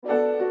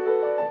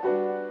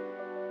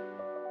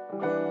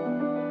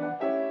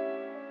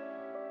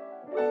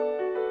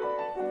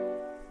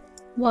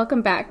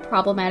Welcome back,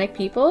 problematic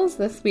peoples.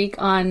 This week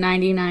on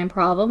 99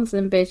 Problems,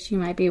 and bitch, you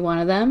might be one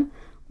of them,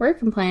 we're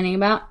complaining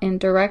about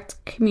indirect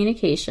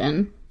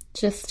communication.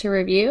 Just to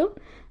review,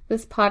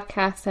 this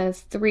podcast has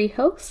 3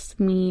 hosts,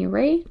 me,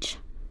 Rach,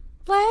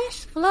 Flash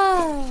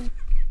Flood,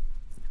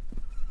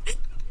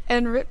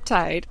 and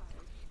Riptide.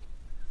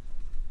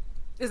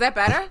 Is that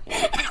better?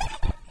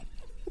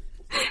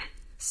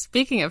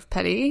 Speaking of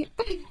petty...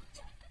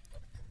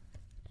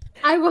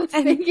 I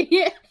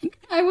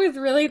was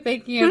really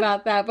thinking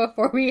about that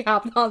before we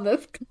hopped on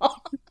this call.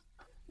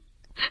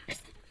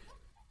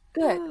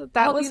 Good.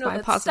 That was my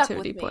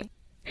positivity point.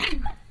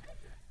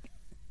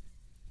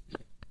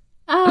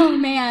 Oh,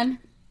 man.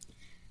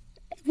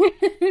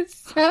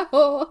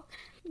 So,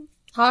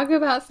 talk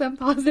about some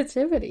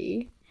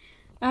positivity.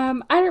 I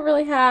didn't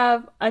really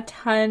have a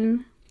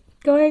ton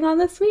going on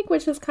this week,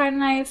 which is kind of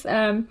nice.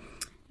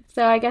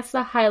 So I guess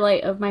the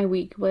highlight of my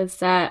week was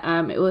that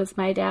it was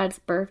my dad's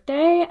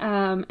birthday,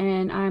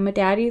 and I'm a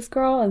daddy's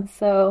girl, and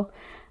so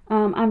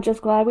I'm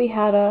just glad we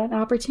had an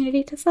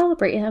opportunity to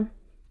celebrate him.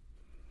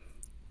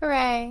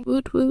 Hooray.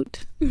 Woot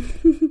woot.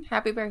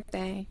 Happy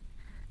birthday.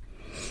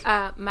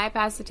 My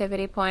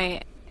positivity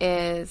point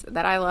is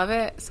that I love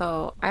it,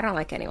 so I don't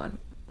like anyone.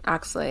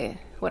 Actually,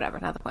 whatever,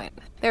 not the point.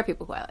 There are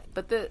people who I like.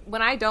 But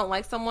when I don't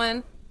like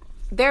someone,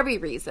 there be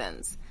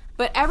reasons.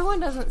 But everyone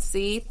doesn't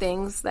see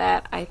things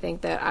that I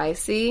think that I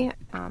see,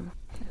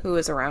 who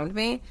is around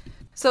me.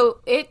 So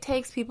it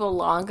takes people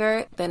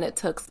longer than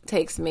it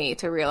takes me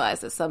to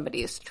realize that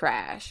somebody is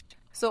trash.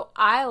 So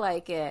I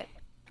like it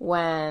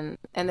when,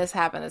 and this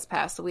happened this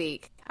past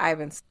week, I've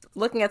been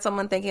looking at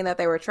someone thinking that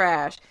they were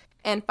trash,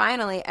 and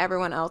finally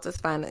everyone else is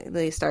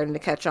finally starting to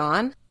catch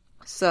on.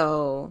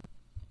 So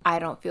I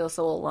don't feel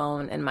so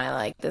alone in my,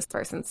 like, this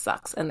person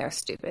sucks and their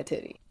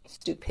stupidity.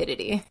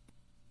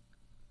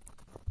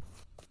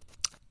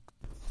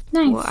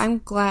 Nice. Well, I'm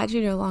glad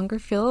you no longer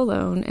feel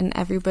alone, and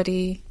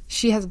everybody,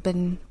 she has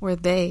been, or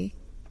they,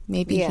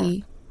 maybe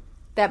he.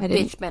 That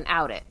bitch been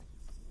outed.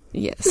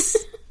 Yes.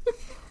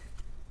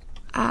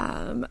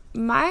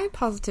 My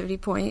positivity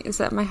point is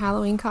that my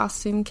Halloween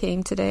costume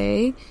came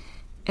today,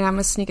 and I'm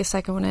going to sneak a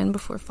second one in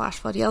before Flash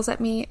Flood yells at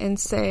me and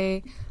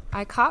say,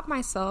 I caught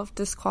myself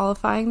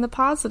disqualifying the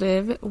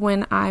positive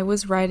when I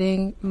was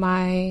writing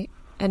my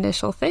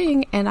initial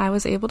thing, and I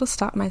was able to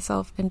stop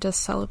myself and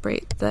just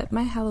celebrate that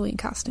my Halloween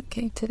costume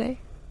came today.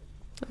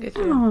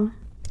 Oh,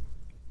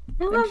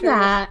 I love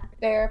that.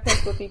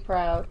 Therapist would be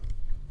proud.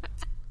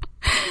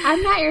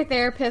 I'm not your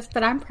therapist,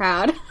 but I'm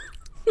proud.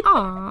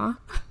 Aww.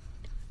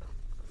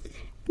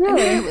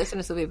 Really? Your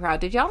listeners will be proud.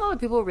 Did y'all know that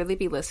people will really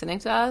be listening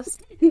to us?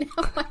 No.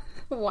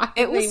 Why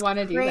do they want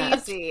to do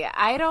that? Crazy.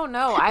 I don't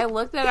know. I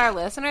looked at our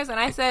listeners and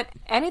I said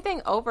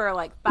anything over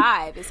like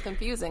 5 is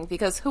confusing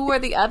because who are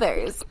the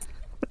others?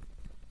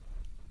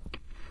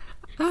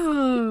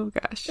 Oh,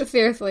 gosh.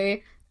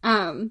 Seriously.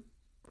 I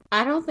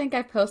don't think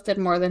I posted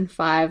more than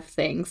 5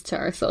 things to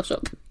our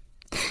to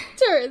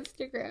our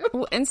Instagram.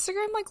 Well,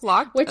 Instagram, like,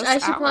 locked Which us I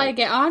should out. probably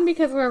get on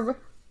because we're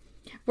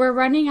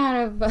running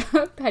out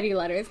of petty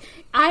letters.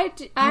 I had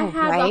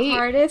the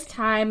hardest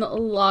time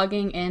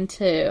logging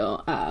into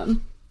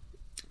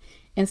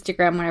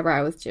Instagram whenever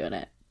I was doing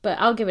it. But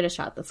I'll give it a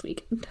shot this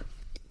weekend.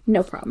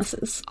 No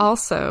promises.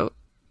 Also,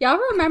 y'all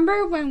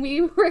remember when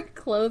we were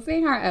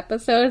closing our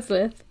episodes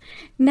with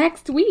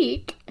next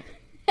week,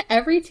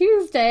 every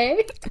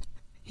Tuesday?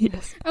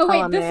 yes. Oh,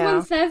 wait, this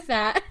one says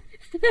that.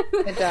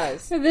 It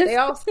does.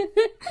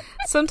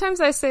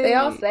 Sometimes I say... They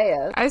all say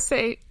it. I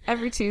say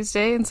every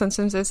Tuesday, and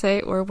sometimes I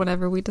say or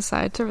whenever we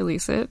decide to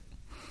release it.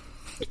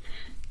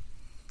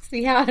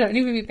 See how I don't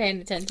even be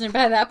paying attention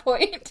by that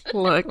point?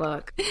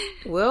 Look.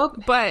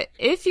 But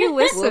if you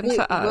listen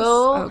to us...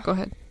 Oh, go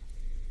ahead.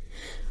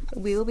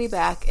 We will be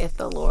back if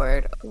the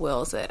Lord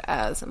wills it,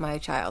 as my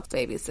child's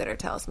babysitter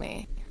tells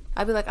me.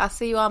 I'd be like, I'll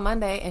see you on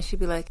Monday, and she'd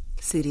be like,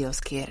 si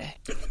Dios quiere.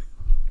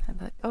 I'd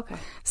be like, okay.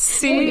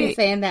 See, We've been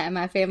saying that in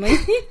my family.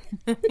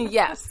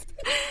 Yes.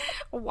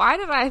 Why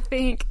did I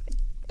think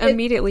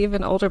immediately of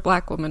an older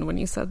black woman when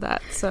you said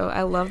that? So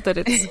I love that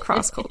it's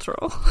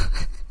cross-cultural.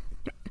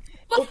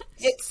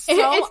 It's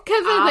so it's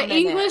because of the ominous.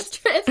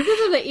 English. It's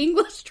because of the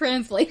English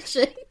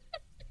translation.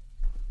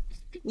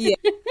 Yeah.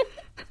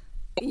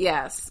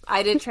 Yes,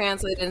 I did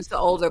translate it into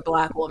older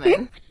black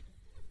woman.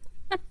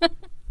 I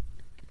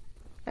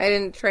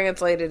didn't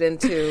translate it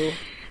into,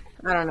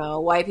 I don't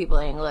know, white people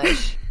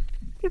English.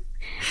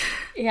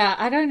 Yeah,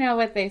 I don't know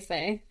what they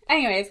say.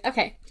 Anyways,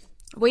 okay.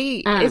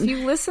 Wait, if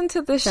you listen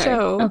to this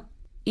show,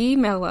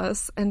 email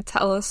us and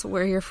tell us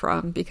where you're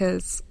from,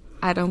 because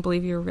I don't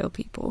believe you're real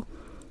people.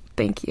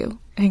 Thank you.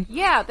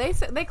 Yeah,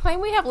 they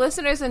claim we have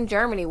listeners in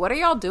Germany. What are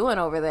y'all doing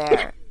over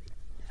there?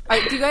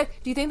 Do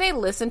you think they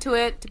listen to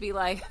it to be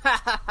like,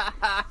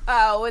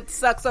 oh, it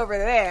sucks over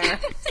there?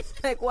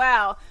 Like,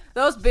 wow,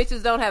 those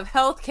bitches don't have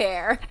health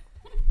care.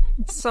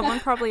 Someone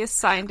probably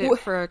assigned it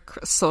for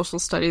a social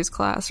studies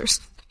class or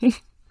something.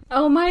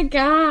 Oh my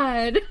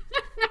god.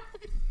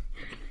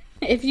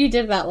 If you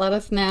did that, let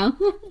us know.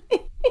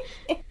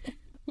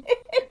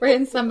 We're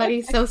in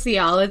somebody's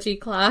sociology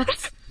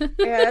class.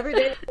 Yeah, every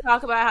day they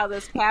talk about how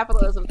this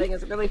capitalism thing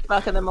is really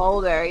fucking them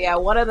older. Yeah,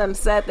 one of them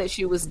said that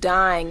she was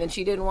dying and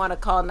she didn't want to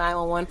call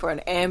 911 for an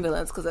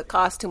ambulance because it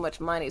cost too much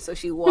money, so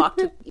she walked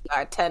to the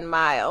ER 10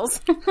 miles.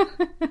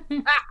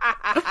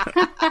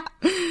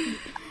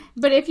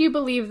 But if you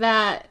believe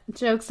that,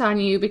 joke's on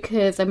you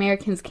because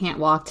Americans can't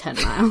walk 10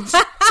 miles.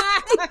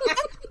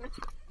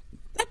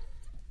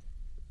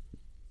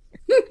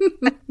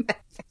 You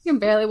can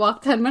barely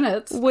walk 10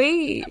 minutes.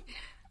 Wait.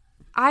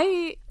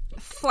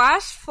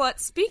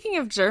 Speaking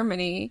of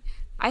Germany,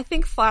 I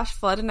think Flash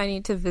Flood and I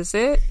need to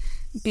visit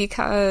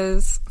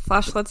because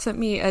Flash Flood sent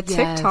me a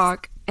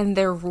TikTok and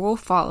they're rule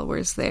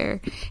followers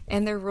there.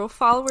 And they're rule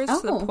followers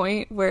to the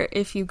point where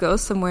if you go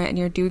somewhere and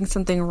you're doing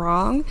something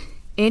wrong,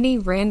 any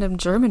random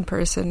German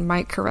person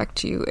might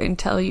correct you and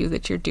tell you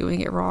that you're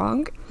doing it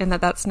wrong and that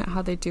that's not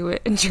how they do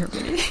it in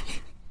Germany.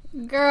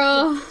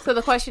 Girl. So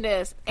the question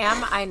is,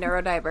 am I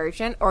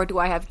neurodivergent or do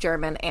I have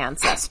German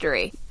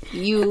ancestry?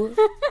 You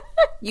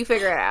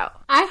figure it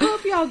out. I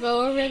hope y'all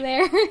go over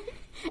there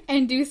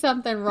and do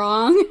something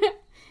wrong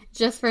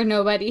just for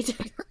nobody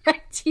to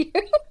correct you.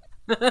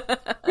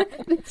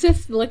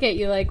 Just look at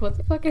you like, what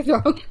the fuck is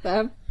wrong with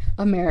them?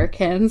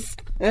 Americans.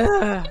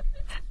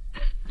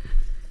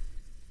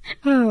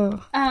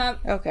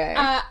 Okay.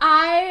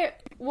 I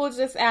will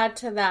just add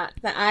to that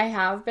I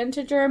have been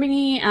to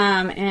Germany,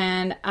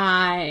 and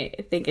I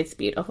think it's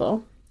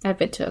beautiful. I've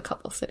been to a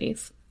couple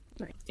cities.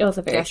 It was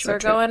a very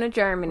short trip. We're going to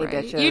Germany,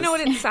 bitches. You know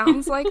what it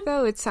sounds like,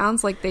 though? It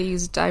sounds like they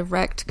use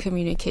direct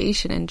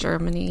communication in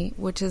Germany,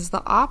 which is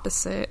the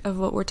opposite of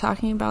what we're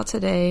talking about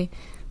today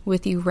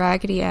with you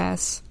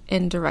raggedy-ass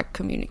indirect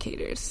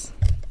communicators.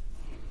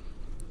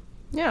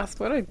 Yes,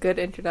 what a good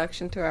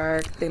introduction to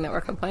our thing that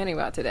we're complaining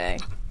about today.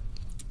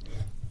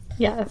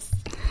 Yes.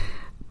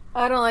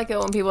 I don't like it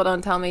when people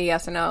don't tell me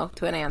yes or no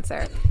to an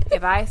answer.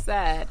 If I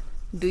said,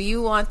 do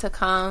you want to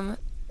come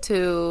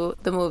to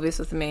the movies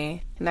with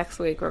me? Next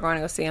week we're going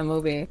to go see a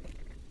movie.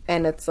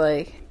 And it's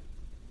like,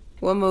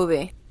 what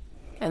movie?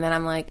 And then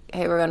I'm like,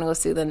 hey, we're going to go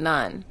see The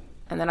Nun.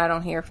 And then I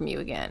don't hear from you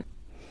again.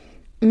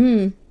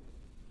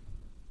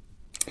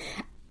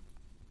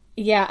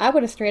 Yeah, I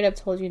would have straight up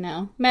told you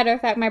no. Matter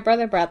of fact, my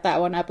brother brought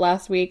that one up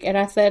last week, and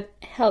I said,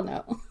 hell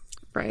no.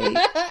 Right.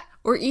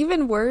 Or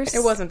even worse,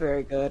 it wasn't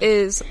very good.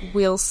 Is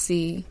we'll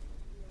see.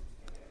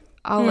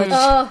 I'll let you.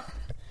 Oh,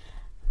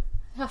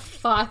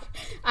 fuck.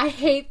 I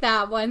hate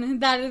that one.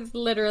 That is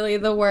literally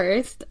the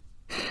worst.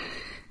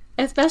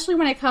 Especially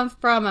when it comes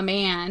from a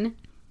man.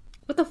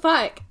 What the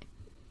fuck?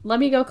 Let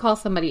me go call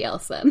somebody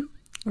else then.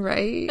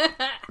 Right.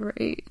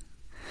 Right.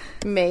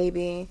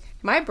 Maybe.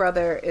 My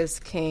brother is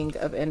king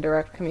of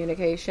indirect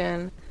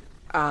communication.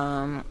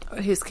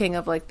 He's king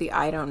of like the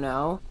I don't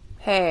know.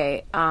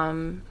 Hey,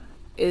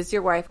 is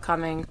your wife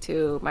coming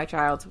to my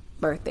child's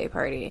birthday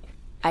party?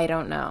 I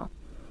don't know.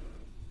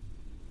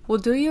 Well,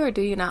 do you or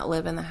do you not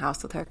live in the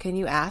house with her? Can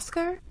you ask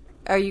her?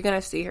 Are you going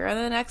to see her in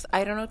the next,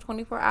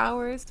 24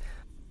 hours?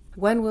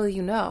 When will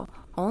you know?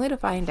 Only to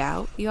find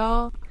out,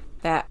 y'all,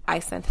 that I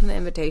sent him the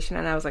invitation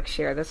and I was like,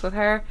 share this with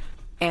her.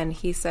 And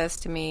he says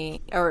to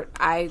me, or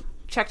I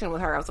checked in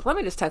with her. I was like, let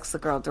me just text the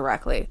girl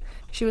directly.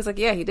 She was like,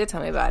 yeah, he did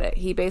tell me about it.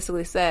 He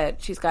basically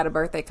said she's got a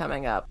birthday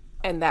coming up.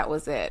 And that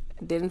was it.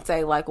 Didn't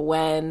say like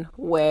when,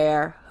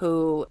 where,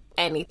 who,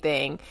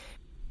 anything.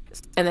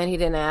 And then he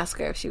didn't ask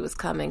her if she was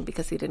coming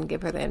because he didn't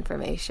give her the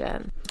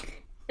information.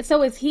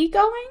 So is he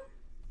going?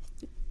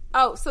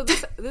 Oh, so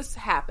this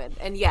happened.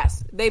 And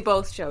yes, they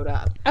both showed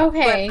up.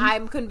 Okay. But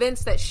I'm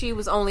convinced that she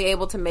was only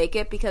able to make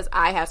it because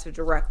I had to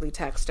directly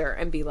text her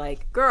and be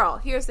like, girl,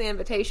 here's the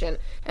invitation.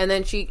 And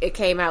then it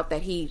came out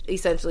that he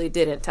essentially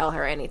didn't tell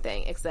her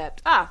anything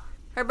except,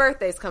 her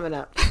birthday's coming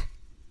up.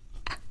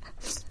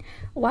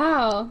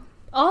 Wow.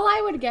 All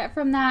I would get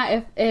from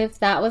that, if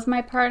that was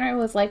my partner,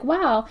 was like,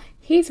 wow,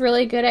 he's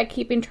really good at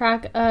keeping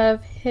track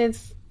of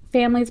his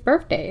family's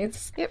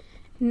birthdays. Yep.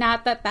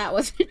 Not that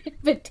was an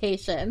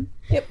invitation.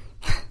 Yep.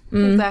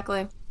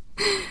 Exactly.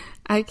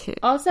 I kid.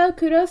 Also,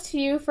 kudos to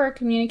you for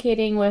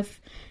communicating with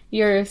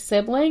your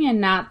sibling and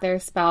not their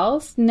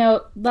spouse.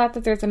 No, not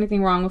that there's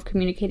anything wrong with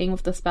communicating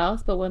with the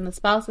spouse, but when the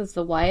spouse is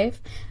the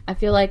wife, I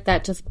feel like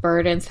that just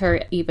burdens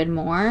her even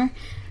more.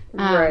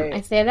 Right.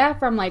 I say that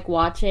from like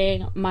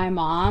watching my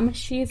mom.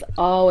 She's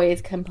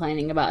always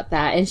complaining about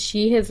that, and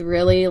she has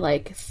really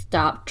like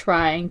stopped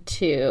trying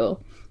to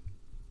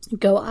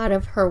go out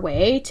of her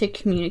way to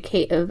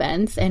communicate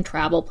events and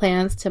travel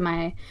plans to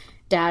my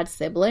dad's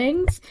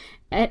siblings.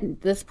 At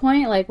this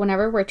point, like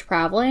whenever we're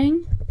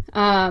traveling,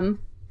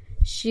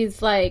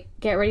 she's like,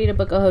 get ready to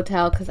book a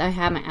hotel because I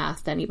haven't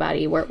asked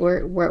anybody what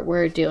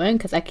we're doing,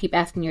 because I keep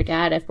asking your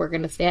dad if we're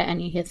going to stay at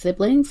any of his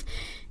siblings,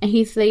 and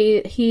he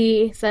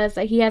says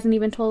that he hasn't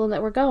even told them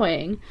that we're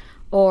going,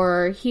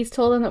 or he's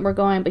told them that we're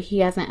going but he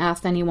hasn't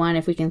asked anyone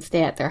if we can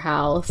stay at their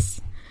house.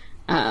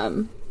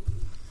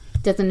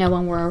 Doesn't know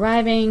when we're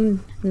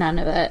arriving, none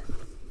of it.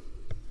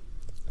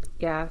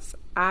 Yes,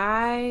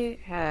 I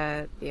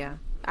hate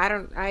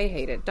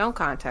it. Don't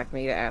contact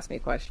me to ask me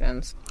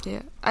questions.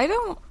 Yeah, I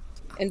don't.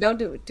 And don't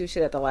do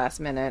shit at the last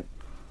minute.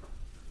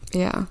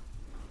 Yeah.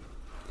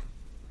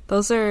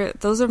 Those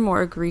are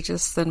more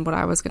egregious than what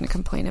I was going to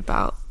complain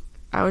about.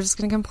 I was just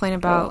going to complain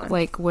about,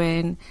 like,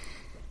 when,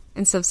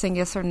 instead of saying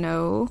yes or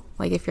no,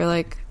 like, if you're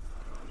like,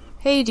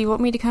 hey, do you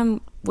want me to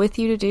come with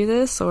you to do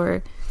this?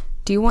 Or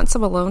do you want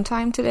some alone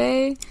time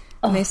today?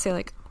 And they say,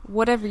 like,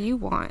 whatever you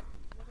want.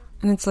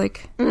 And it's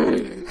like...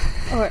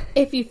 Or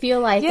if you feel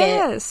like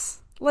yes.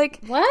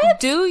 Like, what?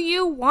 Do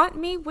you want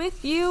me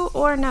with you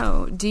or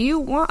no? Do you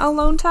want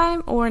alone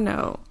time or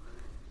no?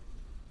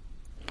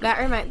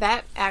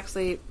 That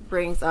actually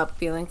brings up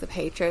feelings of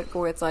hatred,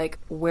 where it's like,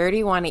 where do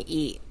you want to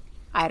eat?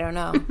 I don't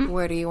know.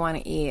 Where do you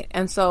want to eat?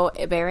 And so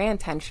very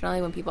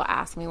intentionally, when people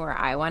ask me where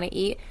I want to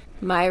eat,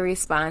 my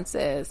response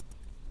is,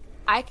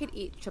 I could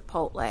eat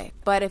Chipotle,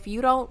 but if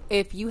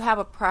you have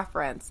a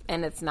preference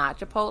and it's not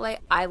Chipotle,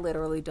 I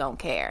literally don't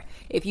care.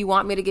 If you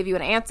want me to give you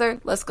an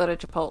answer, let's go to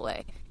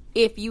Chipotle.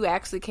 If you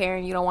actually care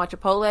and you don't want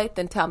Chipotle,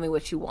 then tell me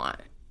what you want.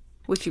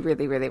 What you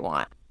really, really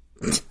want.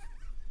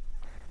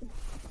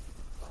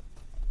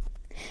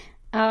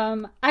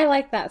 I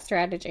like that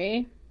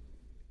strategy.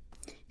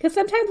 Because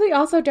sometimes we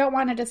also don't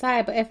want to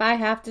decide, but if I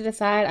have to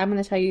decide, I'm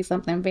going to tell you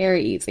something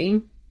very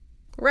easy.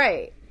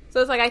 Right.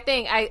 So it's like, I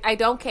think I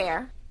don't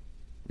care.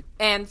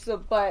 And so,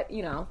 but,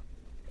 you know,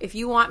 if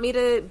you want me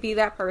to be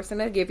that person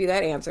to give you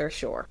that answer,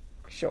 sure.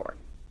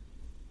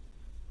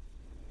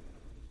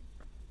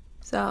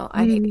 So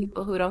I hate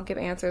people who don't give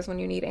answers when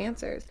you need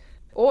answers.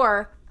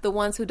 Or the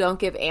ones who don't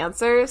give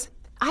answers,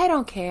 I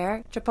don't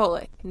care.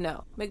 Chipotle,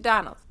 no.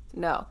 McDonald's,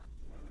 no.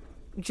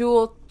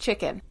 Jewel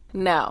Chicken,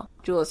 no.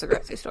 Jewel is a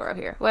grocery store up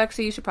here. Well,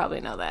 actually, you should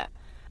probably know that.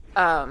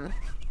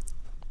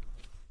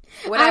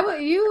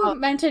 You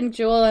mentioned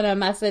Jewel in a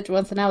message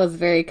once, and I was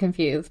very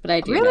confused, but I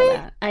do really? know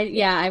that.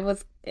 I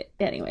was,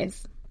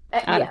 anyways,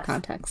 out of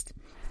context.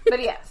 But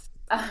yes.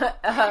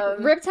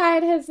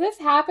 Riptide, has this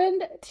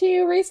happened to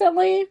you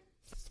recently?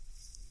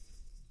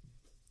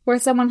 Where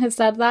someone has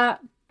said that?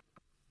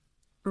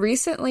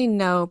 Recently,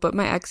 no, but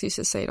my ex used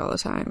to say it all the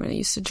time, and it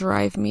used to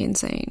drive me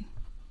insane.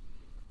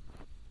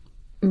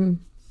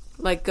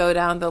 Like, go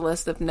down the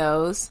list of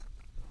no's?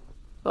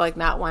 Like,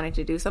 not wanting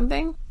to do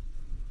something?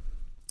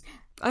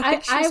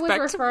 I was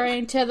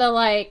referring to the,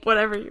 like...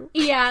 Whatever you...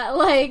 Yeah,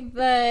 like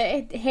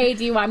the, hey,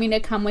 do you want me to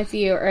come with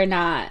you or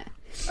not?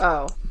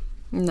 Oh.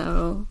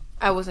 No.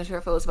 I wasn't sure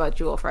if it was about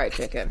Jewel fried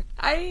chicken.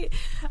 I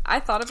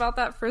thought about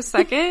that for a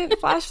second,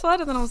 Flash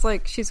Flood, and then I was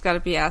like, she's got to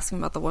be asking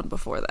about the one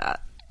before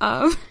that.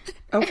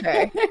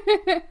 Okay.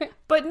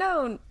 But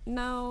no.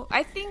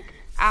 I think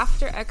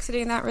after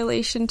exiting that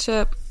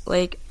relationship,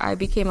 like, I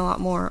became a lot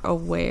more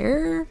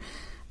aware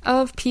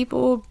of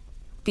people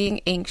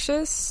being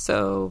anxious.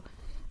 So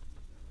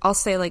I'll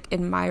say, like,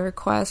 in my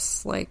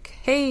requests, like,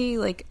 hey,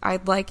 like,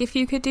 I'd like if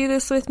you could do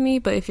this with me,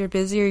 but if you're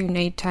busy or you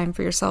need time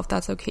for yourself,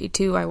 that's okay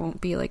too. I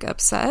won't be, like,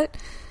 upset.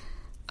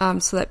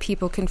 So that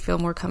people can feel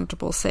more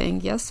comfortable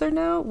saying yes or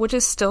no, which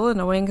is still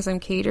annoying because I'm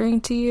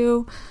catering to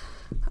you.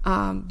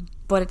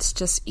 But it's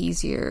just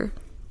easier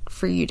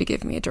for you to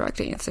give me a direct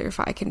answer if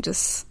I can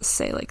just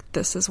say, like,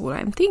 this is what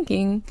I'm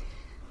thinking.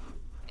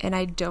 And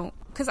I don't,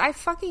 because I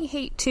fucking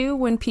hate too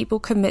when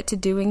people commit to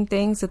doing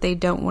things that they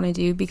don't want to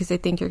do because they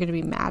think you're going to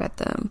be mad at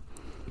them.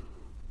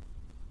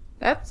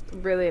 That's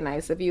really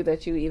nice of you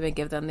that you even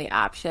give them the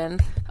option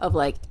of,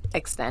 like,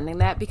 extending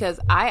that, because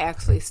I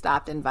actually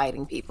stopped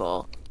inviting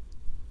people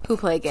who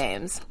play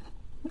games.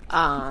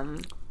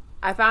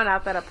 I found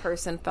out that a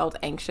person felt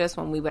anxious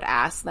when we would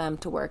ask them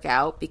to work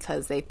out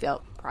because they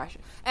felt pressure.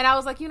 And I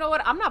was like, you know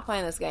what? I'm not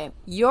playing this game.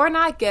 You're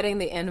not getting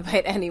the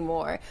invite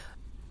anymore.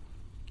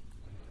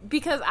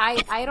 Because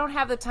I don't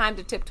have the time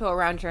to tiptoe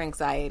around your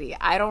anxiety.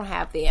 I don't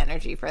have the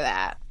energy for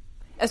that.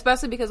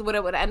 Especially because what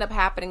it would end up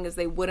happening is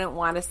they wouldn't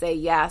want to say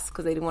yes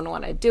because they didn't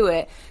want to do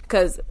it.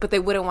 But they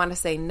wouldn't want to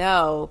say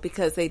no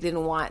because they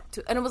didn't want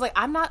to. And it was like,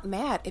 I'm not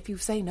mad if you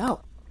say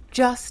no.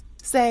 Just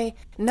say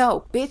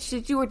no. Bitch,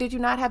 did you or did you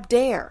not have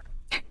dare?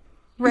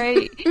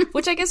 Right.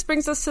 Which I guess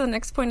brings us to the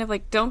next point of,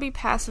 like, don't be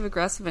passive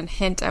aggressive and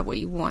hint at what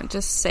you want.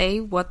 Just say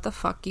what the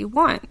fuck you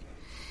want.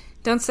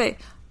 Don't say,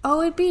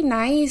 oh, it'd be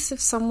nice if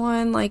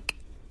someone, like,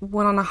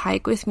 went on a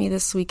hike with me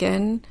this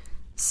weekend.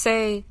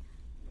 Say,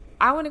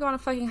 I want to go on a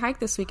fucking hike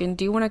this weekend.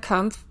 Do you want to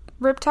come,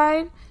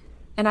 Riptide?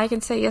 And I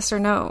can say yes or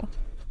no.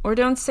 Or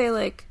don't say,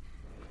 like,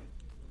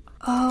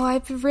 oh,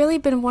 I've really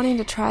been wanting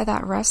to try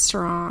that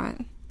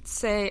restaurant.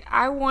 Say,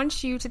 I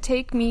want you to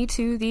take me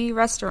to the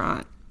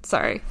restaurant.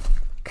 Sorry.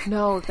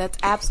 No, that's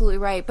absolutely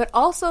right. But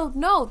also,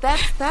 no,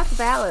 that's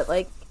valid.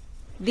 Like,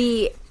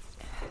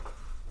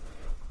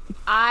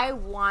 I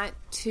want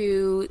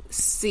to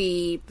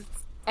see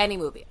any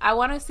movie. I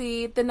want to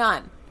see The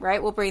Nun,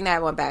 right? We'll bring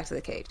that one back to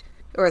the cage,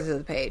 or to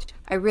the page.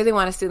 I really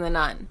want to see The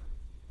Nun.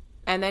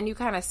 And then you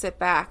kind of sit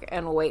back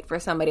and wait for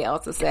somebody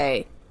else to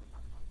say,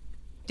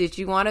 did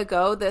you want to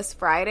go this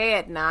Friday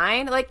at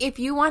 9? Like, if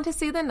you want to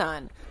see The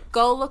Nun,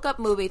 go look up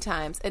movie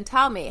times and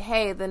tell me,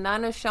 hey, The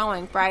Nun is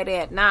showing Friday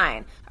at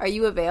 9. Are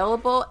you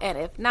available? And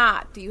if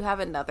not, do you have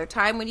another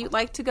time when you'd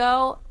like to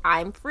go?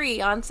 I'm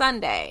free on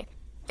Sunday.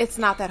 It's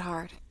not that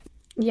hard.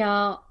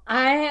 Y'all,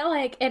 I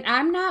like, and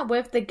I'm not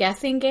with the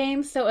guessing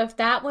game, so if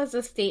that was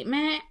a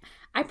statement,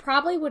 I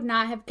probably would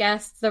not have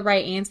guessed the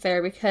right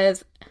answer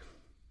because,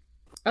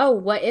 oh,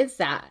 what is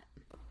that?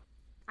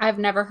 I've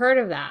never heard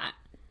of that.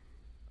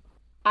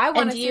 I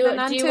want to see the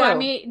nun do you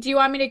too. Do you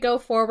want me to go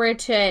forward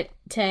to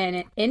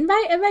an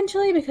invite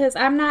eventually? Because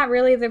I'm not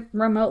really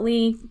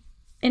remotely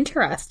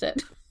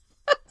interested.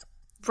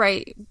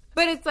 Right.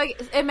 But it's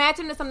like,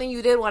 imagine it's something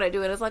you did want to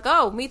do, and it's like,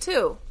 oh, me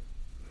too.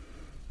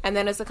 And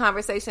then is the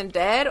conversation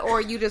dead, or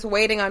are you just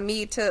waiting on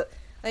me to,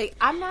 like,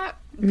 I'm not,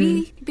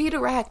 be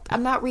direct.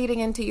 I'm not reading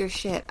into your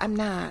shit. I'm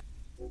not.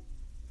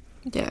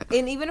 Yeah.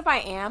 And even if I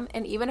am,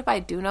 and even if I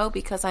do know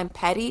because I'm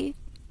petty,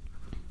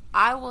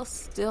 I will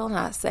still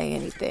not say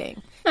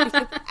anything.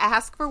 Because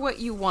ask for what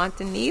you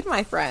want and need,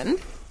 my friend.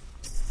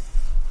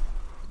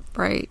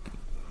 Right.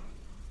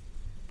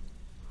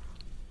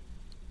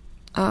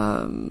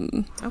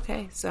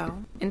 Okay,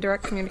 so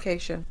indirect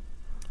communication.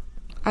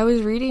 I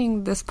was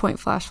reading this point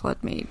Flash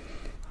Flood made.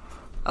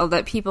 Oh,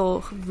 that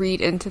people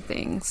read into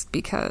things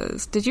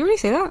because... Did you already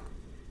say that?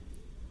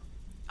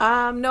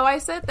 No, I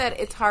said that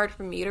it's hard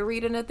for me to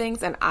read into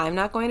things and I'm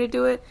not going to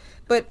do it.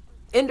 But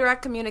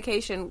indirect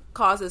communication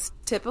causes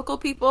typical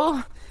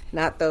people,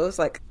 not those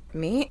like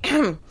me,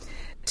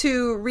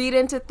 to read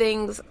into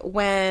things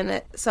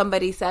when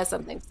somebody says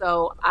something.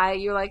 So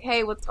you're like,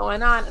 hey, what's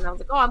going on? And I was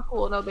like, oh, I'm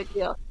cool, no big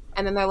deal.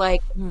 And then they're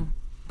like,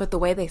 but the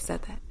way they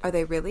said that, are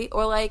they really?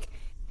 Or like,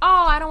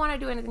 oh, I don't want to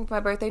do anything for my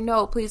birthday.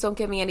 No, please don't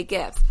give me any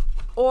gifts.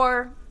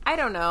 Or, I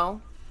don't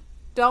know,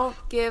 don't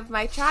give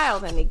my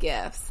child any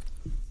gifts.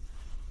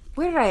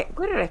 Where did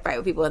I fight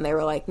with people and they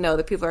were like, no,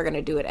 the people are going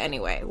to do it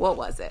anyway. What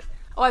was it?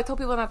 Oh, I told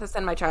people not to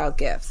send my child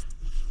gifts.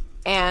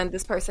 And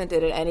this person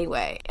did it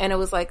anyway. And it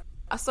was like,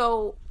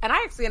 so, and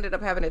I actually ended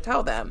up having to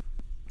tell them.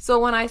 So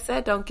when I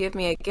said don't give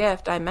me a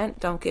gift, I meant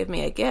don't give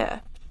me a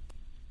gift.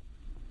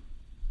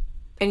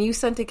 And you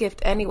sent a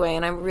gift anyway,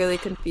 and I'm really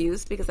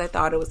confused because I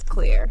thought it was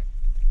clear.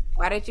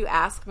 Why did you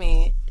ask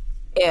me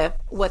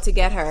what to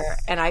get her,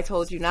 and I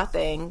told you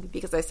nothing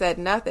because I said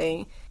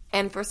nothing,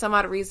 and for some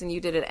odd reason you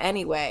did it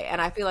anyway,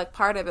 and I feel like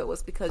part of it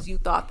was because you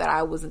thought that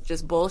I wasn't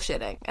just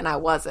bullshitting, and I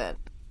wasn't.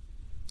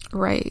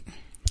 Right.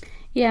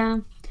 Yeah.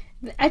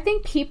 I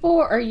think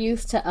people are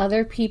used to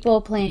other people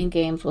playing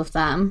games with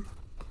them.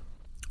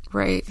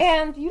 Right.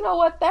 And you know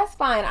what? That's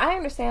fine. I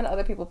understand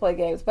other people play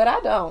games, but I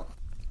don't.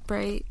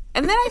 Right.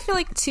 And then I feel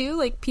like, too,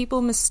 like,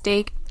 people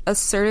mistake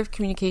assertive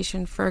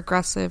communication for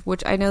aggressive,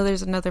 which I know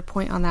there's another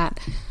point on that.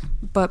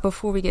 But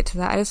before we get to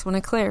that, I just want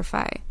to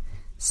clarify.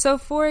 So,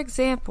 for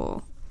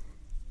example,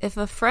 if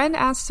a friend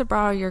asks to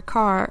borrow your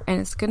car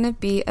and it's going to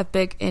be a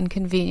big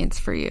inconvenience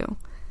for you,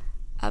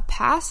 a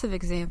passive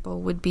example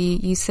would be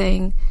you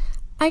saying,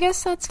 I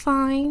guess that's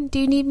fine. Do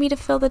you need me to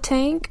fill the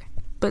tank?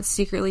 But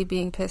secretly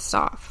being pissed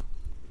off.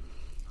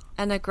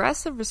 An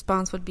aggressive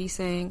response would be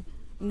saying,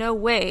 no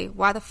way.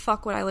 Why the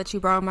fuck would I let you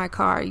borrow my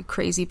car, you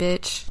crazy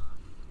bitch?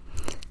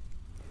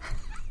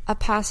 A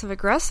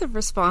passive-aggressive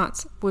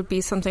response would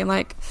be something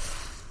like,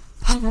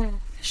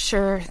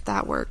 sure,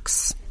 that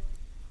works.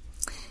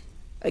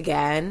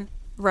 Again?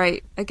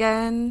 Right.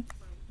 Again?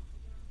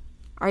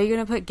 Are you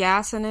going to put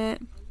gas in it?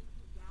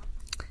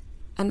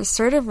 An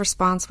assertive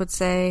response would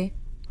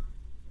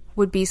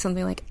be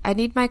something like, I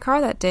need my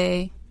car that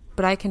day,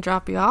 but I can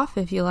drop you off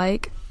if you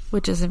like,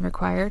 which isn't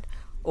required.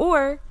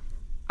 Or,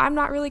 I'm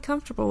not really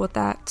comfortable with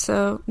that,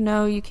 so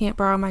no, you can't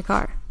borrow my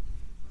car.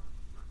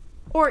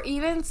 Or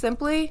even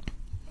simply,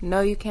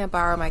 no, you can't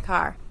borrow my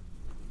car.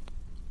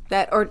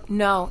 That, or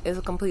no, is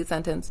a complete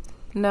sentence.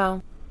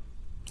 No.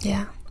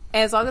 Yeah.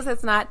 And as long as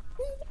it's not,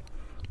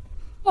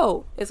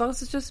 as long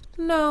as it's just,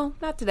 no,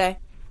 not today.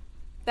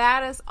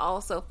 That is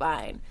also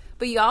fine.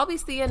 But y'all be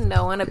seeing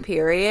no in a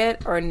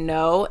period or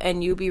no,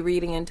 and you be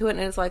reading into it, and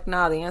it's like,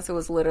 nah, the answer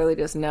was literally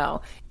just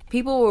no.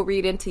 People will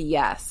read into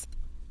yes.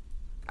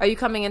 Are you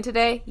coming in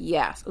today?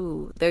 Yes.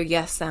 Ooh, their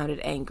yes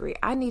sounded angry.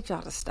 I need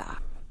y'all to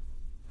stop.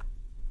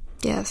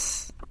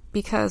 Yes.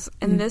 Because,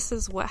 and this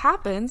is what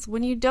happens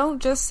when you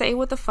don't just say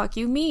what the fuck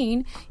you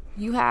mean.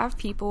 You have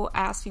people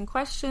asking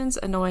questions,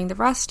 annoying the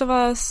rest of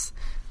us.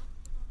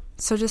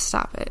 So just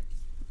stop it.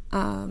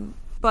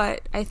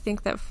 But I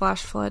think that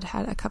Flash Flood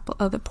had a couple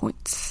other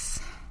points.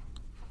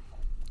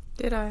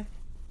 Did I?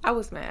 I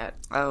was mad.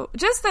 Oh,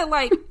 just that,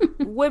 like,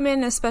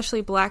 women,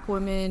 especially black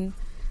women,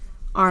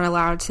 aren't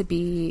allowed to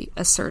be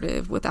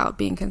assertive without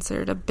being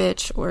considered a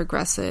bitch or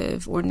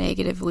aggressive or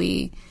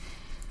negatively,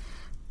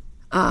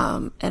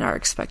 and are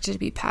expected to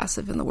be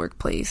passive in the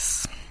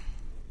workplace.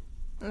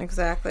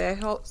 Exactly. I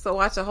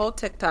watched a whole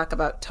TikTok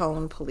about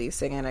tone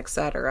policing and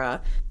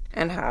etc.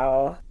 and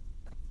how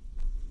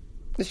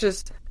it's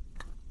just,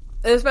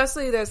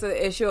 especially there's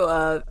the issue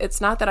of,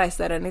 it's not that I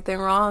said anything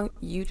wrong,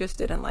 you just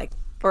didn't like,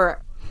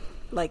 or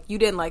like you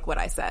didn't like what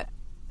I said.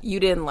 You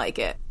didn't like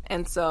it.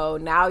 And so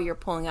now you're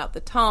pulling out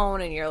the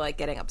tone and you're like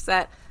getting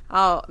upset.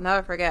 I'll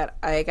never forget,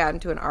 I got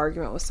into an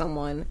argument with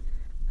someone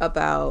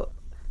about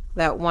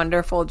that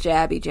wonderful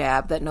jabby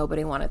jab that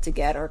nobody wanted to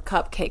get, or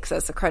cupcakes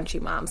as the crunchy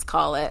moms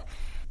call it.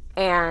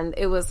 And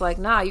it was like,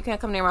 nah, you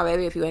can't come near my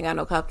baby if you ain't got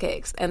no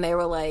cupcakes. And they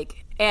were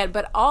like,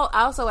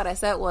 also what I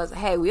said was,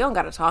 hey, we don't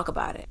got to talk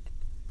about it.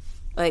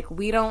 Like,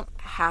 we don't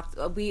have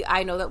to,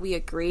 I know that we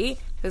agree.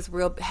 It's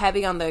real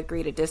heavy on the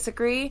agree to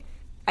disagree.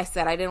 I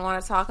said I didn't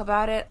want to talk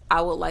about it.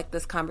 I would like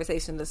this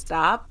conversation to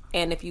stop.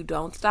 And if you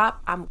don't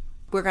stop,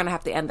 we're going to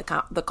have to end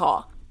the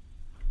call.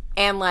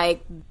 And,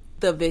 like,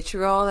 the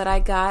vitriol that I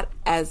got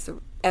as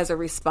a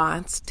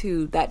response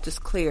to that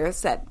just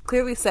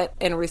clearly set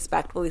and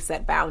respectfully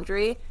set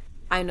boundary,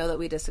 I know that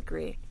we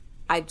disagree.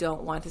 I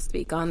don't want to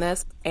speak on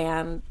this,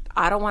 and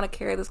I don't want to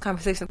carry this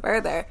conversation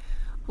further.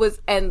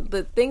 And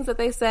the things that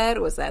they said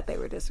was that they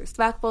were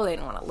disrespectful. They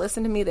didn't want to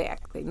listen to me. They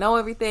act like they know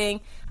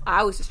everything.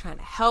 I was just trying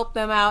to help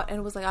them out, and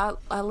it was like,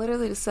 I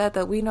literally just said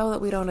that we know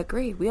that we don't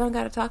agree. We don't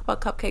got to talk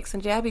about cupcakes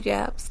and jabby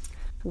jabs.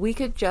 We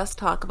could just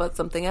talk about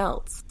something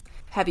else.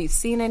 Have you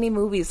seen any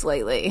movies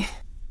lately?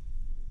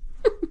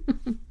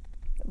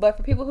 But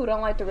for people who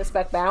don't like to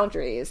respect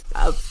boundaries,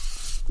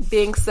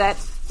 being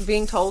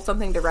told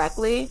something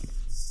directly,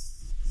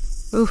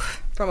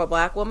 oof, from a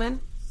black woman,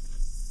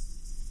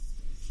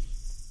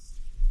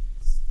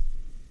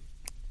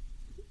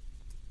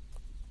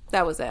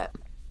 that was it.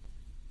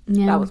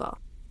 Yeah. That was all.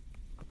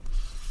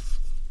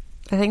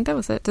 I think that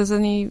was it.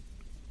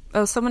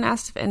 Someone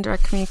asked if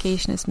indirect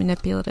communication is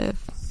manipulative.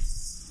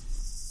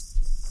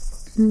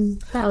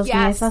 That was nice.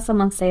 I saw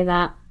someone say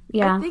that.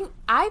 Yeah.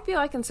 I feel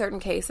like in certain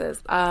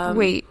cases.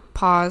 Wait,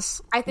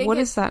 pause. I think what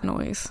is that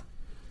noise?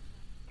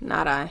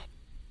 Not I.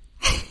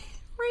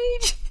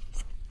 Rage.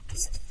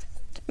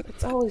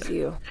 It's always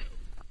you.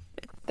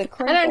 I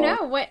don't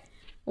know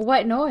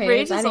what noise.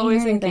 Rage is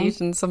always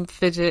engaged in some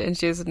fidget, and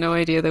she has no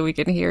idea that we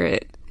can hear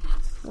it.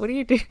 What are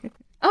you doing?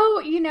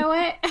 Oh, you know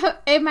what?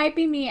 It might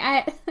be me.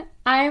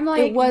 I'm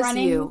like it was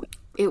running. You.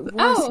 It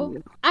was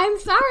you. I'm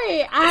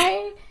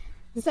sorry.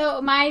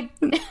 So my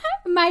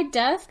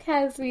desk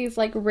has these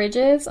like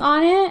ridges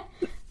on it.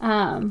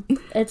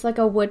 It's like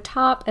a wood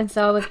top, and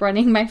so I was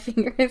running my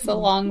fingers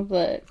along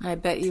the. I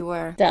bet you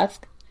were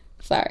desk.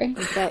 Sorry,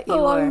 I bet you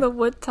along were the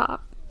wood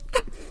top.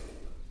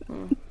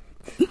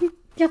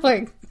 You're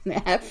like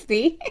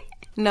nasty.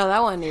 No,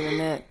 that wasn't even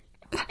it.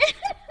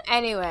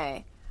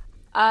 Anyway,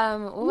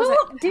 what was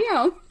it?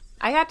 Damn,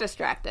 I got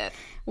distracted.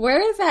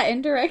 Where is that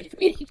indirect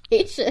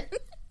communication?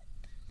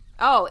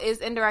 Oh, is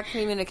indirect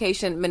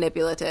communication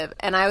manipulative?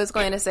 And I was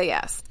going to say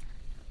yes.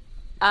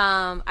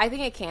 I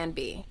think it can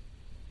be.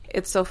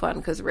 It's so fun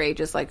because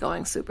Rage is like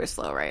going super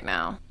slow right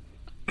now.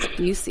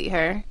 Do you see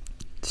her?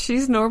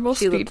 She's normal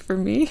speed for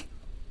me.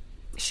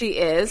 She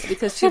is,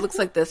 because she looks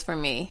like this for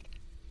me.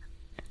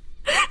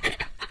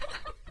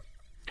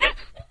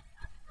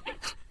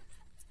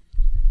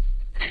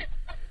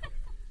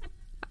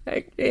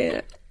 I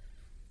can't.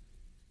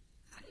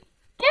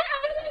 Get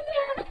out of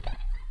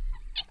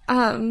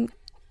there!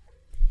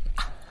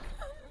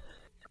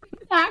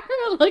 Not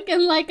her looking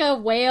like a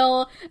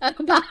whale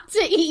about to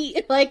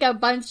eat like a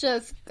bunch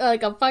of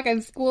like a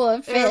fucking school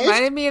of fish. It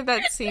reminded me of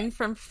that scene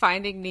from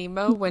Finding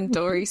Nemo when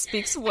Dory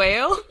speaks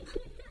whale.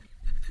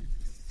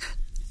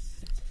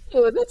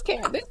 Oh, this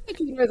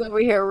camera's over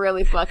here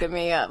really fucking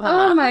me up.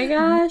 Huh? Oh my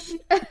gosh.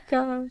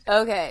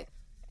 Okay.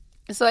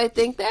 So I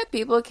think that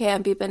people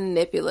can be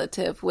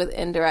manipulative with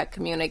indirect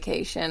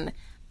communication.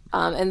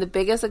 And the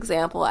biggest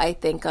example I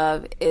think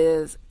of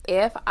is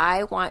if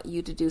I want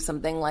you to do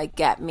something like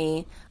get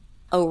me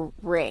a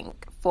ring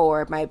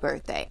for my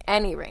birthday.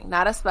 Any ring.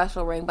 Not a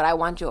special ring, but I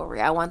want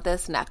jewelry. I want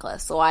this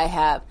necklace. So I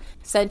have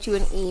sent you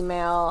an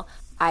email.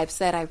 I've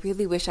said, I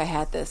really wish I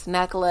had this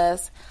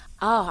necklace.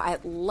 Oh,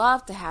 I'd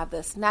love to have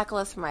this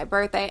necklace for my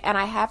birthday. And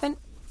I haven't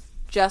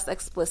just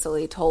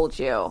explicitly told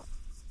you,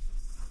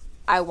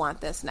 I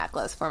want this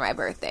necklace for my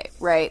birthday,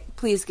 right?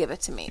 Please give it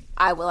to me.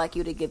 I would like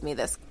you to give me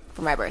this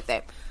for my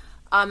birthday.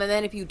 And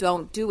then if you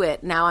don't do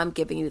it, now I'm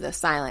giving you the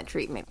silent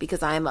treatment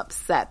because I am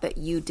upset that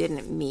you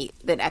didn't meet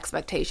that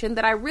expectation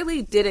that I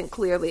really didn't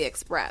clearly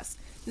express.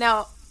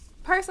 Now,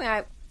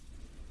 personally,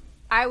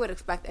 I would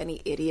expect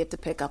any idiot to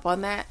pick up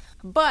on that,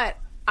 but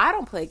I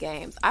don't play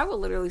games. I will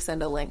literally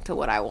send a link to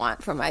what I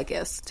want for my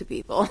gifts to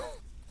people,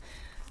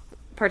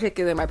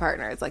 particularly my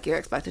partner. It's like, you're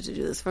expected to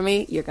do this for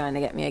me. You're going to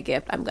get me a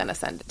gift. I'm going to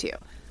send it to you.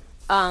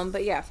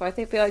 But yeah, so I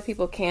feel like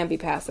people can be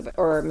passive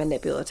or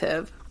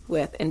manipulative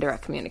with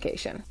indirect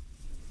communication.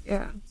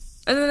 Yeah.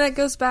 And then that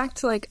goes back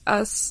to, like,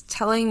 us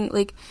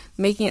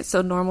making it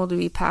so normal to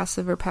be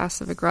passive or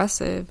passive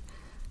aggressive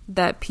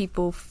that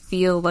people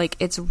feel like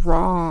it's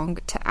wrong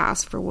to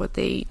ask for what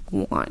they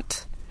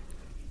want.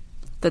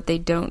 That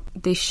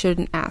they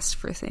shouldn't ask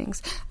for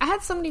things. I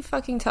had somebody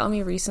fucking tell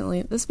me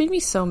recently, this made me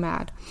so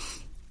mad,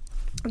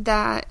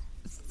 that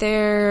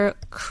their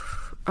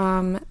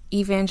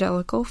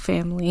evangelical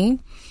family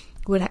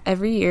would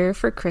every year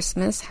for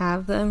Christmas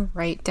have them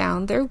write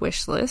down their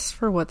wish list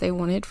for what they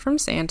wanted from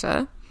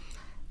Santa,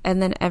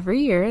 and then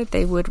every year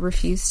they would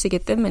refuse to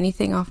get them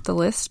anything off the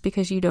list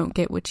because you don't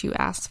get what you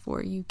asked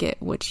for, you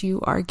get what you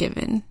are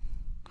given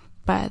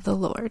by the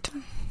Lord.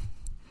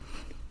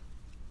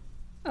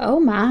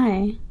 Oh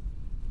my.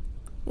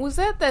 Was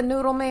that the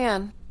noodle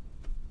man?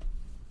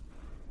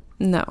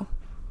 No.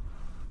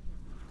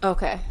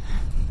 Okay.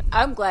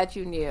 I'm glad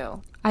you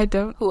knew I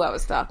don't. who I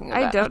was talking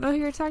about. I don't know who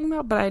you're talking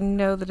about, but I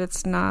know that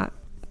it's not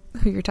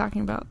who you're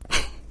talking about.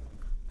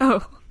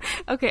 Oh,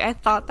 okay. I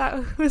thought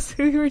that was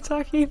who you were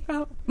talking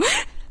about.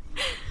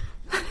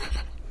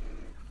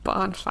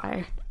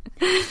 Bonfire.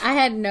 I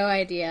had no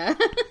idea.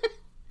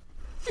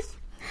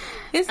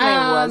 His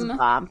name was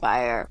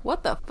Bonfire.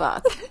 What the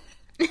fuck?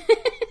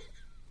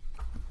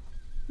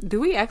 Do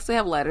we actually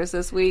have letters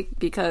this week?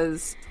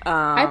 Because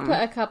I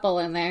put a couple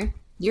in there.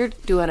 You're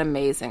doing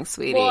amazing,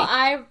 sweetie. Well,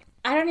 I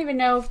don't even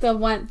know if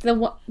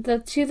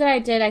the two that I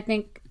did, I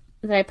think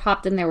that I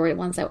popped in there were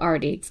ones that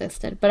already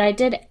existed, but I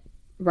did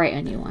write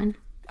a new one.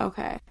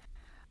 Okay.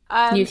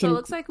 So it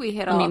looks like we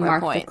hit all of our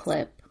points. The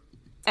clip.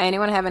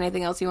 Anyone have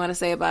anything else you want to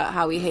say about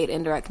how we hate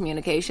indirect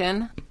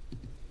communication?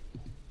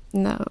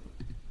 No.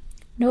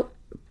 Nope.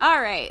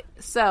 All right.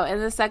 So in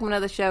this segment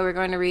of the show, we're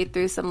going to read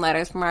through some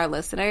letters from our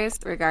listeners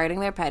regarding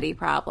their petty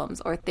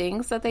problems or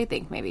things that they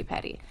think may be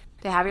petty.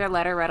 To have your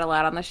letter read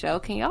aloud on the show,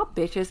 can y'all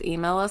bitches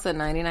email us at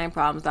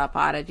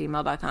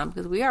 99problems.pod@gmail.com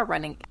because we are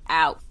running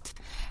out.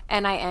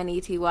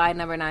 NINETY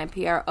number 9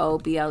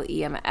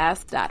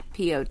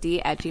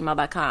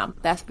 PROBLEMS.POD@gmail.com.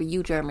 That's for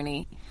you,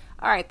 Germany.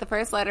 All right. The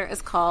first letter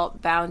is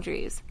called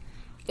Boundaries.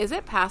 Is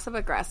it passive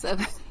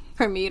aggressive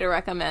for me to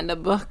recommend a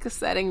book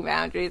setting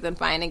boundaries and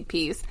finding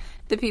peace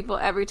to people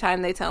every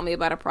time they tell me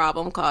about a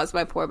problem caused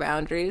by poor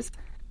boundaries?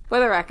 For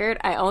the record,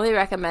 I only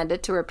recommend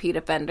it to repeat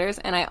offenders,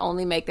 and I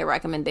only make the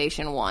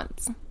recommendation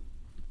once.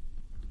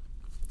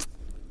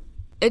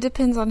 It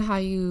depends on how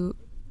you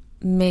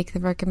make the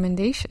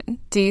recommendation.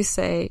 Do you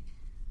say,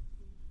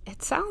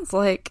 it sounds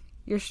like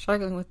you're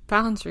struggling with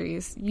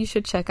boundaries, you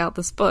should check out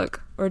this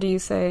book? Or do you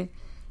say,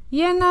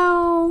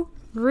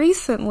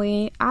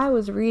 recently I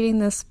was reading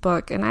this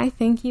book and I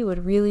think you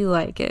would really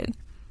like it?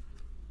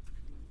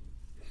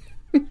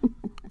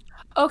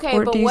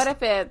 Okay, but what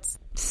if it's,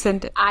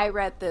 send it. I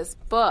read this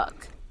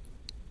book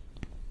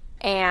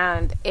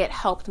and it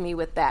helped me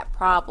with that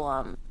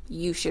problem.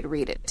 You should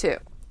read it too.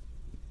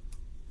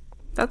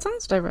 That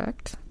sounds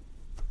direct.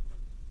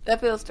 That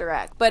feels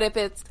direct. But if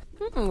it's,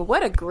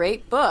 what a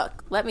great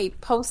book. Let me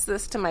post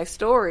this to my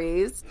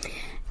stories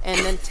and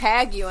then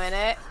tag you in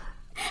it.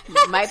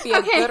 Might be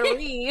a good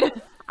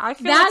read. I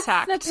feel That's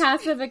attacked. the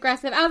passive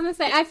aggressive. I was gonna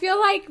say, I feel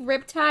like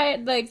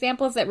Riptide, the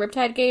examples that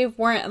Riptide gave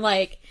weren't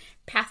like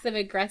passive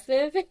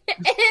aggressive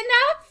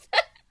enough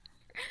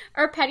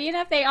or petty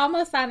enough. They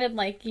almost sounded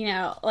like,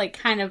 like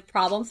kind of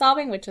problem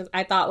solving, which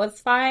I thought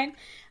was fine.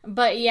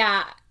 But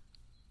yeah,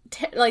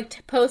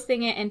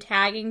 posting it and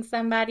tagging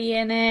somebody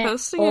in it,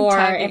 Posting or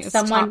and tagging if is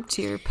someone top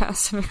tier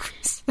passive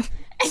aggressive.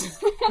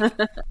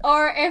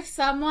 or if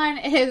someone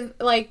is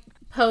like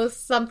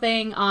posts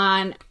something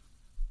on,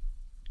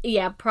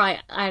 probably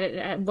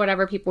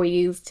whatever people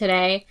use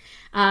today,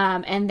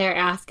 and they're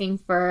asking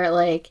for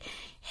like,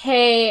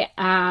 hey,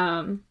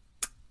 I'm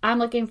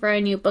looking for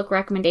a new book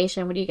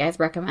recommendation. What do you guys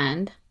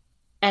recommend?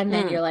 And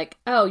then you're like,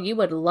 oh, you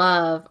would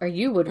love, or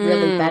you would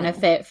really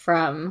benefit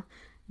from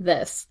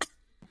this.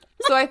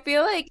 So I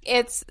feel like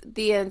it's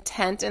the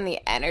intent and the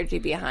energy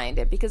behind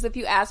it. Because if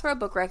you ask for a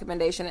book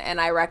recommendation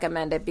and I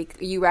recommend it,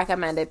 you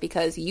recommend it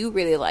because you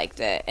really liked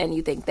it and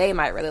you think they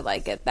might really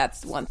like it,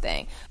 that's one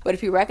thing. But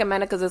if you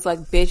recommend it because it's like,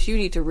 bitch, you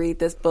need to read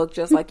this book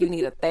just like you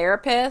need a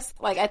therapist.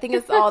 Like, I think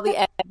it's all the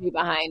energy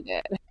behind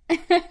it.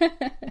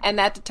 And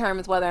that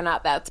determines whether or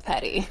not that's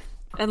petty.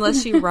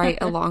 Unless you write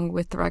along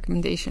with the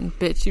recommendation,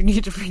 bitch, you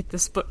need to read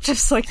this book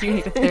just like you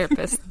need a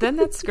therapist. Then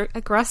that's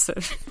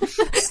aggressive.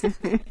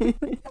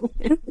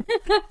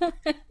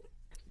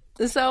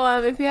 So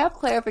if you have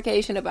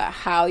clarification about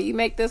how you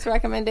make this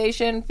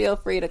recommendation, feel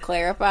free to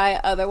clarify.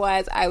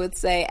 Otherwise, I would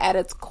say at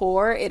its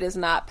core, it is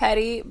not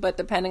petty, but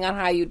depending on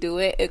how you do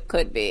it, it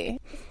could be.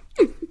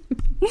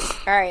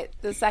 All right,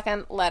 the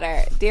second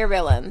letter. Dear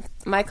Villains,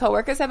 my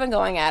coworkers have been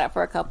going at it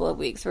for a couple of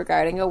weeks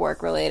regarding a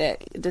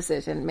work-related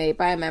decision made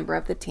by a member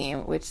of the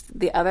team, which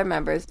the other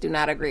members do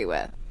not agree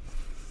with.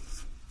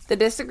 The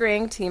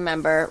disagreeing team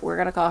member, we're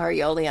going to call her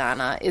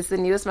Yoliana, is the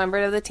newest member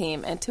of the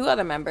team, and two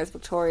other members,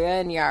 Victoria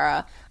and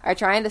Yara, are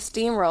trying to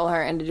steamroll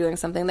her into doing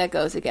something that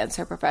goes against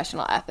her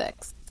professional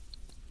ethics.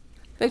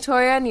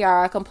 Victoria and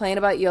Yara complain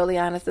about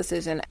Yoliana's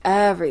decision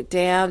every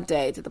damn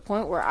day to the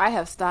point where I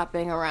have stopped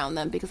being around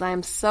them because I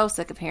am so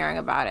sick of hearing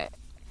about it.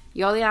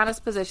 Yoliana's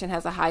position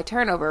has a high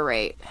turnover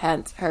rate,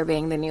 hence her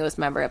being the newest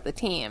member of the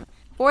team.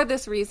 For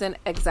this reason,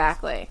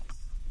 exactly.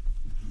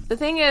 The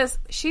thing is,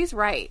 she's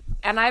right,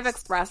 and I've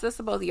expressed this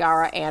to both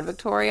Yara and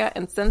Victoria,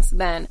 and since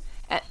then,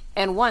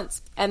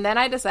 and then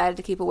I decided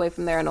to keep away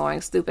from their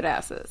annoying stupid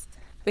asses.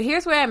 But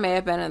here's where I may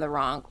have been in the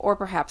wrong, or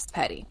perhaps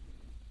petty.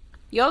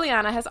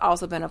 Yoliana has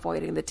also been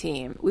avoiding the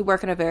team. We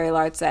work in a very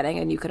large setting,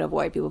 and you can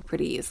avoid people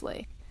pretty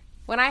easily.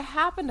 When I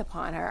happened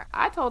upon her,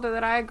 I told her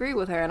that I agree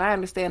with her and I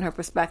understand her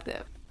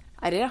perspective.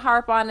 I didn't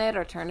harp on it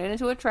or turn it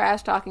into a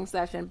trash talking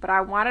session, but I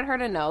wanted her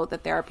to know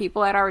that there are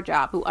people at our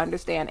job who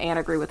understand and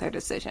agree with her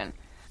decision.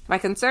 My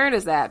concern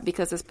is that,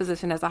 because this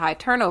position has a high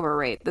turnover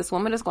rate, this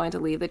woman is going to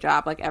leave the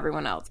job like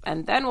everyone else,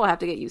 and then we'll have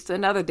to get used to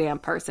another damn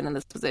person in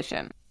this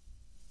position.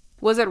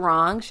 Was it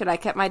wrong? Should I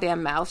keep my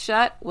damn mouth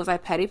shut? Was I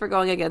petty for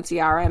going against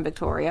Yara and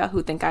Victoria,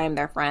 who think I am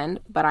their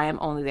friend, but I am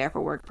only there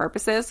for work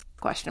purposes?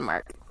 Question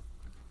mark.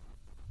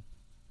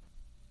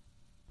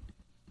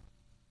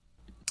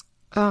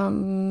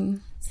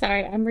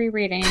 Sorry, I'm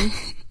rereading.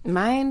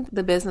 Mind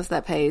the business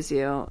that pays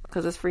you,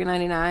 because it's free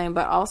 99,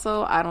 but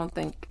also I don't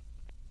think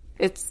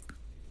it's...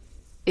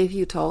 If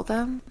you told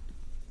them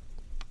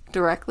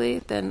directly,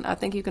 then I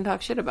think you can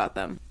talk shit about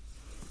them.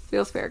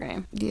 Feels fair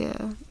game.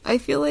 Yeah. I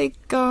feel like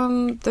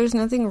there's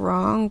nothing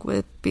wrong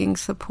with being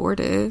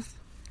supportive.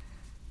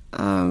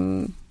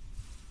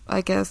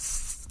 I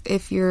guess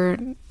if you're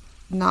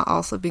not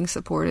also being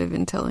supportive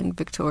and telling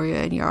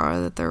Victoria and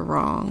Yara that they're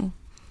wrong,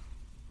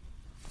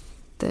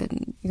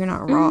 then you're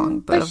not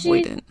wrong, but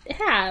avoidant. She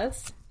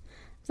has.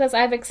 Says,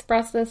 I've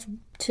expressed this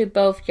to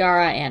both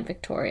Yara and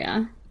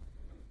Victoria.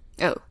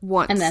 Oh,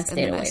 once. And then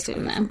stayed away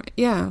from them.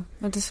 Yeah.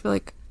 I just feel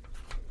like...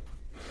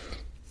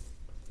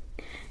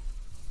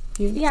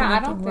 I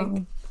don't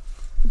think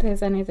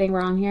there's anything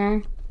wrong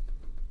here.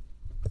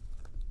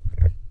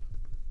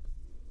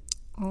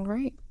 All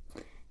right.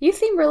 You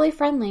seem really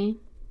friendly.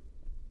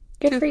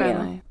 Good for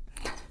friendly.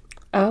 You.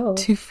 Oh.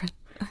 Too friendly.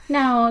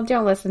 No,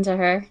 don't listen to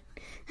her.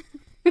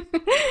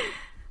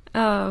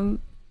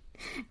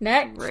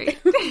 Next. Right.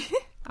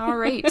 All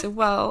right.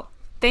 Well,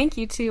 thank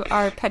you to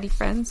our petty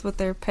friends with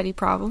their petty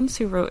problems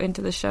who wrote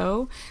into the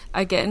show.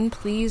 Again,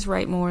 please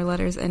write more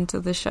letters into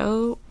the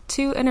show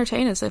to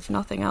entertain us, if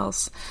nothing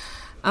else.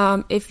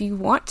 If you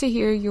want to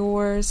hear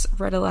yours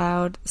read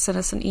aloud, send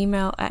us an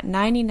email at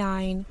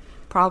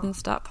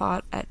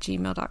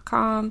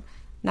 99problems.pod@gmail.com.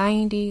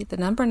 90, the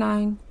number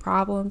 9,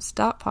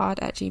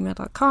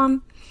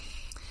 problems.pod@gmail.com.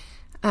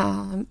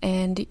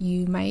 And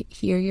you might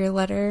hear your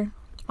letter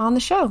on the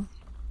show.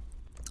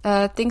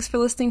 Thanks for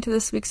listening to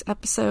this week's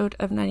episode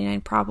of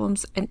 99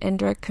 Problems, and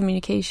indirect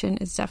communication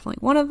is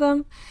definitely one of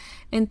them.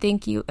 And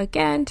thank you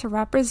again to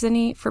Rapper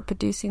Zinni for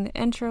producing the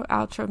intro,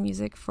 outro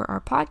music for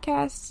our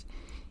podcast.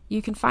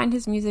 You can find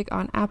his music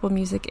on Apple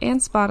Music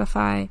and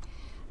Spotify.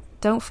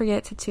 Don't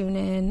forget to tune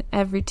in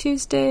every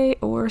Tuesday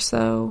or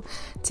so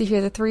to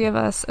hear the three of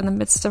us in the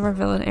midst of our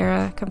villain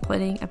era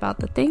complaining about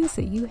the things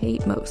that you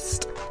hate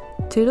most.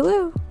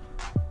 Toodaloo.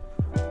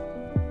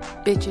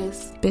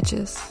 Bitches.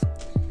 Bitches.